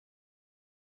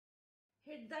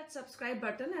Hit that subscribe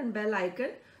button and bell icon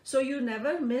so you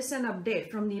never miss an update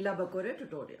from Neela Bakore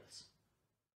tutorials.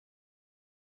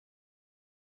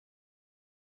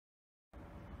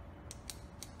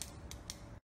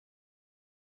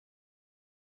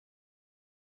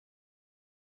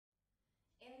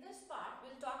 In this part,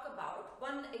 we'll talk about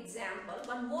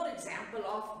one more example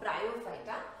of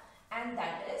Bryophyta, and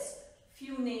that is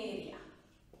Funaria.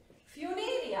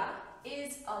 Funaria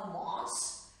is a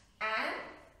moss, and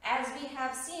as we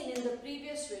have seen in the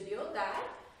previous video that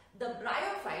the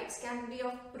bryophytes can be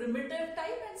of primitive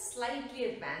type and slightly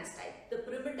advanced type. The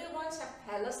primitive ones have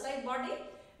thallus-like body,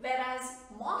 whereas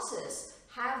mosses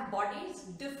have bodies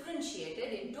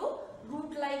differentiated into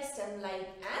root-like, stem-like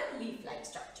and leaf-like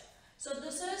structure. So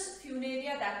this is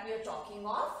Funaria that we are talking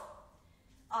of.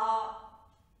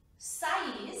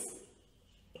 Size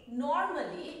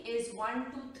normally is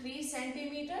 1 to 3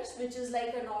 centimeters, which is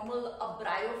like a normal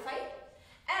bryophyte.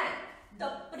 And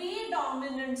the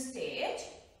predominant stage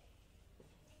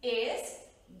is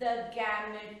the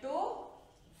gametophyte.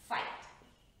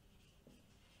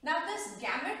 Now this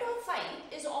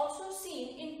gametophyte is also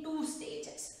seen in two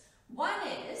stages. One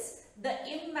is the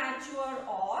immature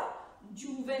or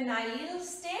juvenile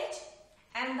stage,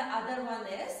 and the other one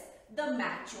is the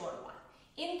mature one.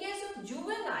 In case of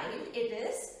juvenile, it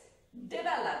is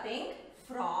developing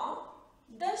from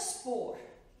the spore,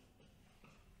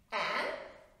 and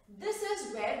this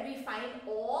is where we find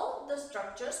all the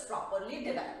structures properly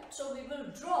developed. So we will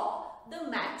draw the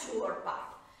mature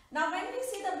part. Now when we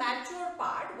see the mature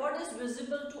part, what is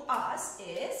visible to us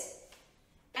is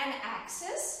an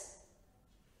axis.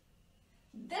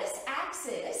 This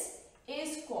axis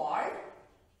is called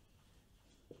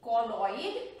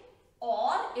colloid,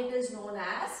 or it is known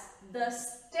as the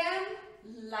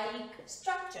stem-like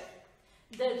structure.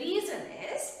 The reason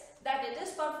is that it is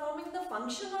performing the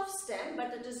function of stem,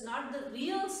 but it is not the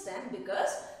real stem because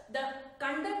the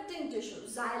conducting tissue,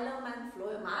 xylem and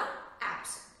phloem, are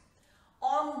absent.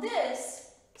 On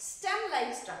this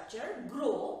stem-like structure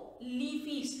grow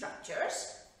leafy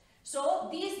structures. So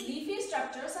these leafy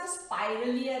structures are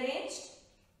spirally arranged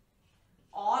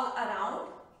all around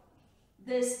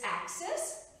this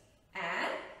axis,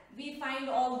 and we find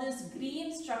all this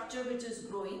green structure which is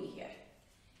growing here.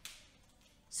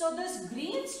 So this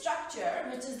green structure,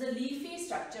 which is the leafy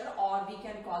structure, or we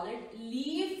can call it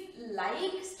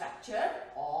leaf-like structure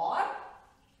or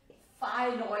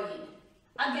phylloid.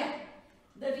 Again,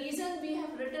 the reason we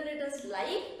have written it as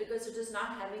like because it is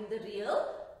not having the real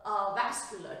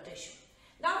vascular tissue.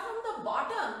 Now from the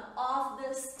bottom of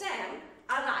the stem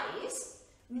arise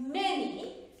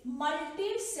many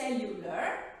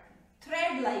multicellular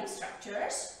thread-like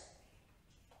structures,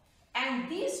 and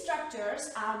these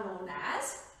structures are known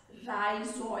as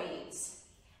rhizoids,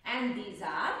 and these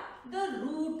are the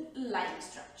root-like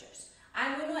structures. I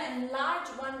am going to enlarge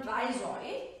one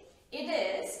rhizoid. It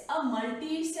is a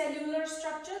multicellular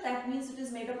structure, that means it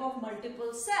is made up of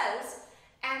multiple cells,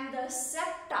 and the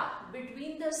septa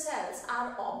between the cells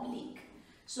are oblique.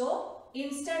 So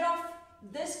instead of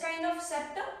this kind of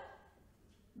septa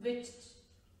which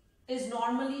is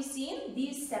normally seen,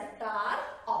 these septa are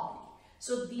oblique.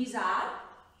 So these are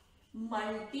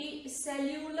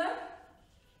multicellular,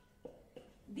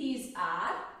 these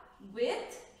are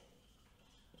with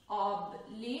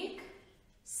oblique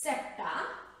septa,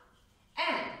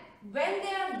 and when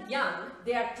they are young,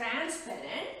 they are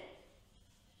transparent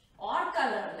or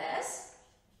colorless.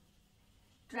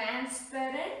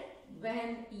 Transparent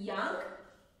when young,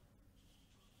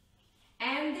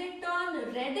 and they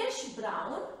turn reddish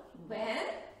brown when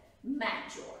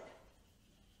matured.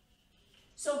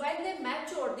 So when they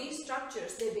mature, these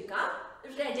structures, they become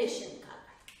reddish in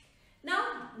color.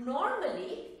 Now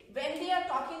normally when we are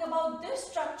talking about this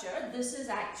structure, this is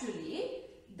actually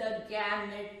the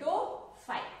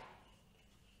gametophyte.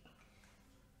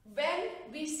 When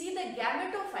we see the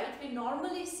gametophyte, we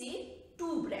normally see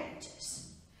two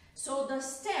branches. So the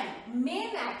stem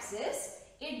main axis,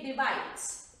 it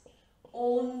divides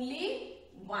only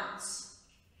once.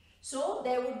 So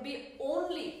there would be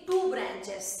only two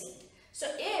branches seen. So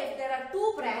if there are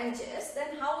two branches,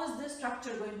 then how is this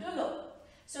structure going to look?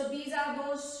 So these are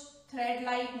those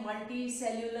thread-like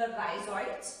multicellular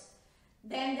rhizoids.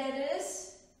 Then there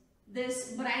is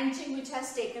this branching which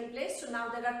has taken place. So now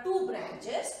there are two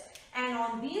branches, and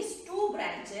on these two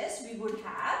branches we would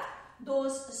have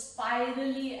those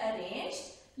spirally arranged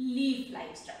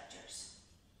leaf-like structures.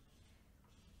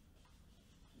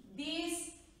 These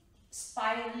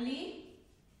spirally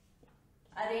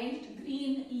arranged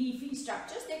green leafy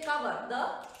structures, they cover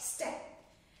the stem.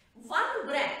 One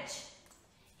branch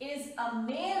is a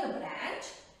male branch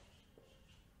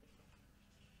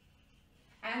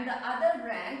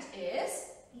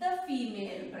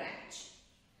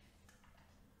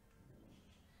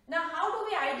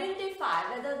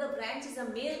identify whether the branch is a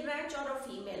male branch or a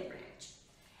female branch.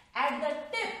 At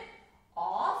the tip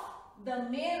of the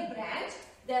male branch,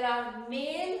 there are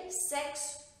male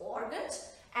sex organs,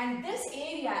 and this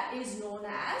area is known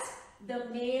as the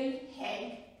male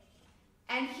head.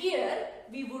 And here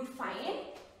we would find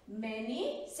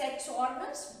many sex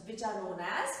organs which are known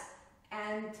as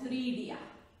antheridia.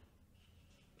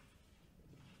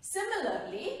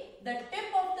 Similarly, the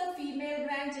tip of the female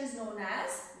branch is known as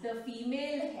the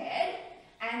female head,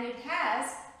 and it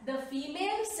has the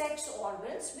female sex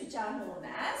organs which are known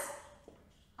as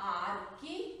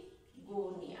archegonia.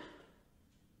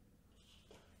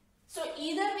 So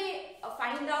either we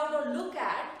find out or look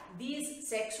at these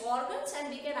sex organs and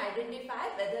we can identify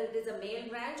whether it is a male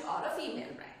branch or a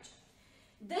female branch.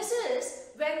 This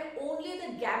is when only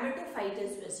the gametophyte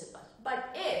is visible. But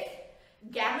if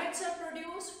gametes are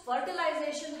produced,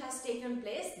 fertilization has taken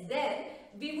place, then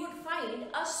we would find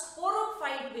a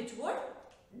sporophyte which would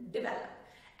develop.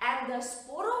 And the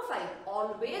sporophyte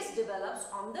always develops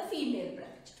on the female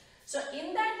branch. So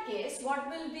in that case, what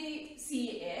will we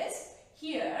see is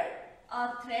here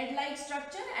a thread-like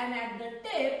structure, and at the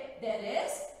tip there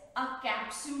is a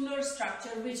capsular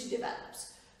structure which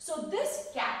develops. So this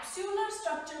capsular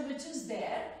structure which is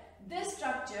there, this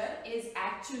structure is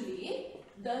actually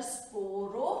the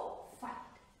sporophyte.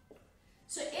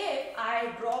 So if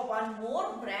I draw one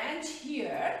more branch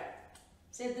here,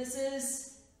 say this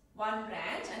is one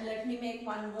branch, and let me make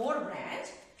one more branch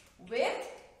with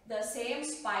the same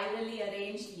spirally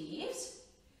arranged leaves.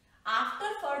 After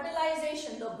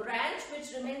fertilization, the branch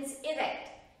which remains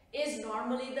erect is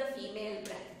normally the female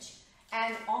branch,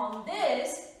 and on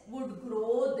this would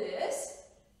grow this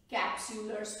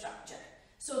capsular structure.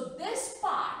 So this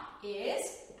part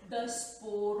is the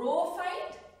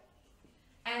sporophyte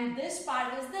and this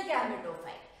part is the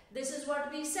gametophyte. This is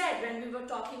what we said when we were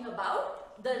talking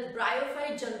about the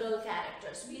bryophyte general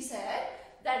characters. We said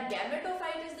that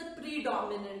gametophyte is the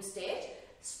predominant stage,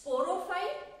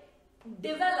 sporophyte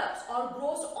develops or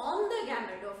grows on the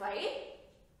gametophyte,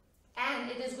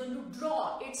 and it is going to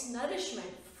draw its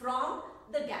nourishment from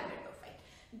the gametophyte.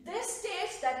 This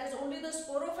stage, that is only the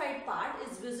sporophyte part,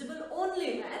 is visible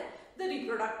only when the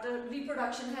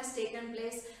reproduction has taken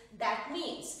place. That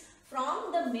means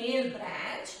from the male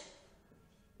branch,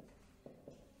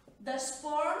 the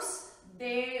sperms,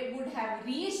 they would have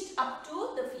reached up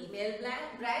to the female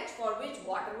branch for which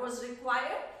water was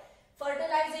required.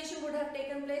 Fertilization would have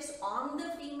taken place on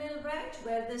the female branch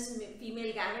where this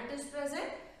female gamete is present.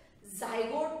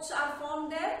 Zygotes are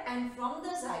formed there, and from the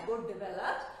zygote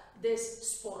develops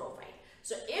this sporophyte.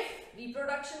 So if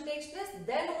reproduction takes place,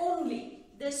 then only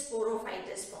this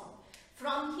sporophyte is formed.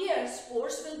 From here,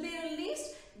 spores will be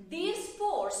released. These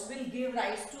spores will give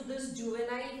rise to this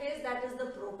juvenile phase, that is the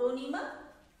protonema.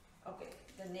 Okay,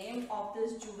 the name of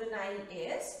this juvenile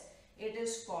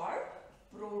is called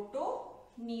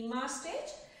protonema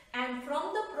stage, and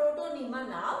from the protonema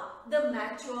now the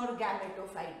mature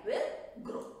gametophyte will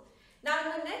grow. Now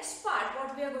in the next part,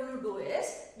 what we are going to do is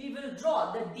we will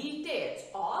draw the details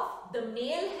of the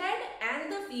male head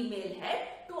and the female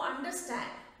head to understand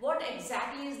what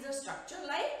exactly is the structure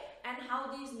like and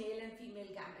how these male and female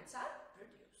gametes are